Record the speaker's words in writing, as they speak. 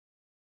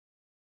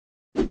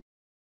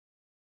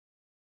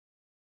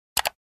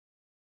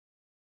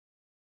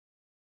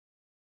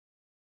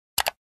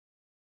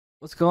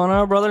What's going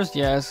on, brothers?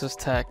 Yeah, this is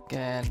Tech,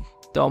 and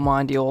don't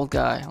mind the old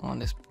guy on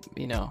this,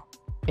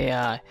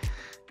 AI.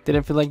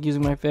 Didn't feel like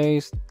using my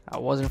face. I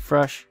wasn't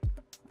fresh.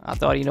 I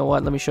thought, you know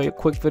what? Let me show you a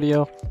quick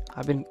video.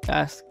 I've been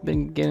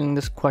getting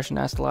this question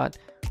asked a lot.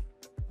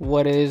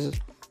 What is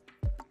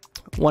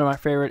one of my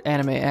favorite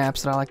anime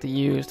apps that I like to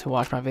use to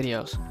watch my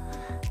videos?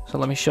 So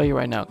let me show you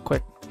right now,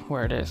 quick,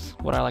 where it is,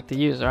 what I like to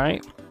use. All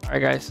right,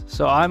 guys.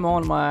 So I'm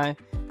on my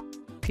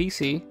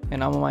PC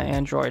and I'm on my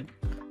Android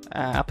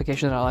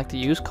application that I like to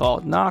use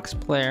called Nox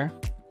Player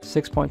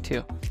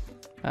 6.2.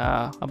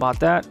 About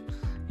that,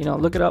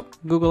 look it up,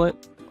 Google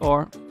it,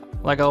 or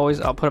like always,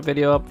 I'll put a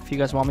video up if you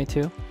guys want me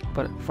to.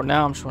 But for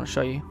now, I'm just going to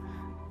show you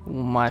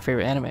my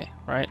favorite anime,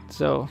 right?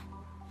 So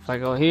if I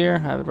go here, I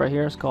have it right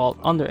here. It's called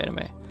Under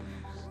Anime.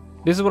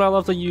 This is what I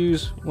love to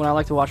use when I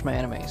like to watch my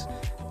animes.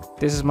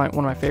 This is one of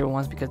my favorite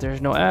ones because there's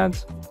no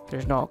ads,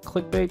 there's no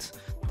clickbaits,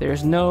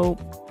 there's no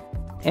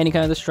any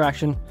kind of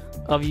distraction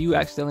of you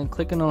accidentally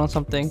clicking on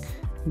something,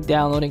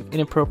 downloading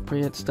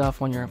inappropriate stuff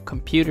on your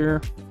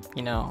computer,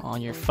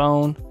 on your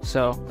phone.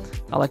 So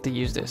I like to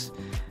use this.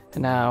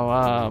 And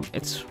now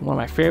it's one of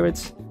my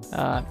favorites.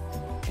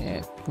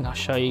 And I'll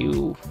show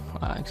you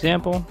an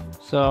example.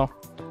 So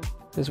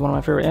this is one of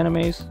my favorite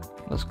animes.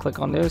 Let's click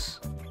on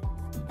this.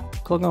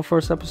 Click on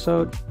first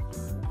episode.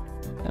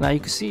 And now you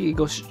can see it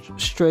goes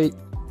straight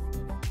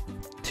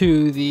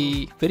to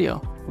the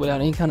video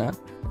without any kind of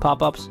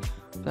pop-ups,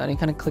 without any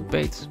kind of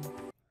clickbaits.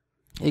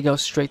 It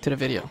goes straight to the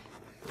video,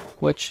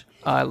 which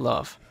I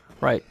love,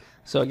 right?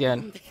 So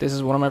again, this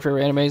is one of my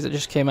favorite animes that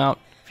just came out.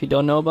 If you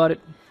don't know about it,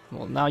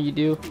 well, now you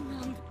do.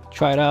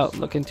 Try it out,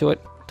 look into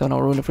it. Don't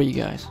ruin it for you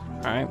guys.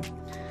 All right.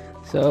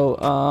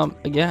 So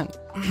again,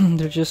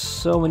 there's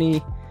just so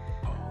many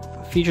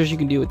features you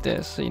can do with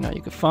this. So, you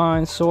can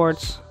find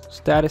sorts,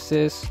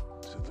 statuses.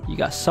 You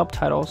got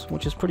subtitles,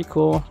 which is pretty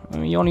cool. I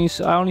mean,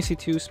 I only see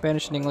two,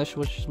 Spanish and English,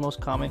 which is most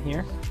common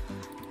here.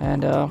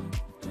 And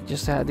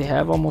they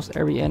have almost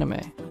every anime.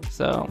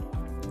 So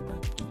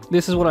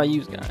this is what I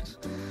use, guys.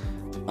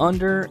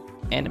 Under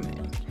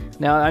Anime.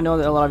 Now, I know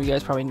that a lot of you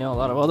guys probably know a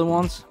lot of other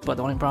ones, but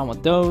the only problem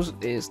with those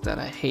is that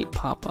I hate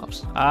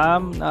pop-ups.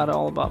 I'm not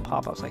all about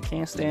pop-ups. I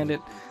can't stand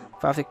it.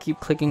 If I have to keep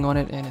clicking on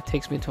it and it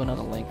takes me to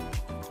another link,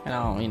 and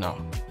I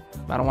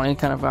don't want any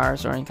kind of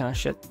virus or any kind of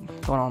shit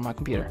going on my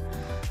computer.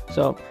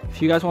 So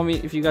if you guys want me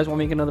to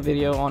make another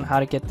video on how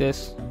to get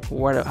this,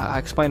 I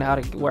explain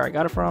where I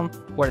got it from,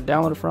 where to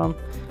download it from,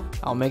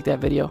 I'll make that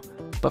video.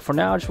 But for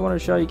now, I just wanted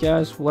to show you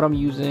guys what I'm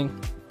using,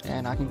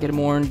 and I can get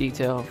more in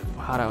detail of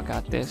how I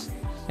got this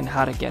and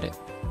how to get it.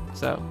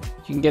 So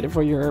you can get it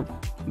for your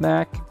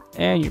Mac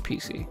and your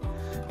PC.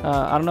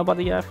 I don't know about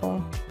the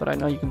iPhone, but I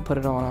know you can put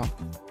it on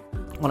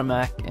a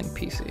Mac and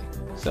PC.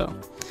 So,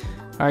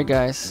 all right,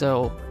 guys.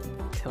 So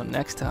till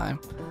next time,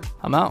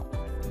 I'm out.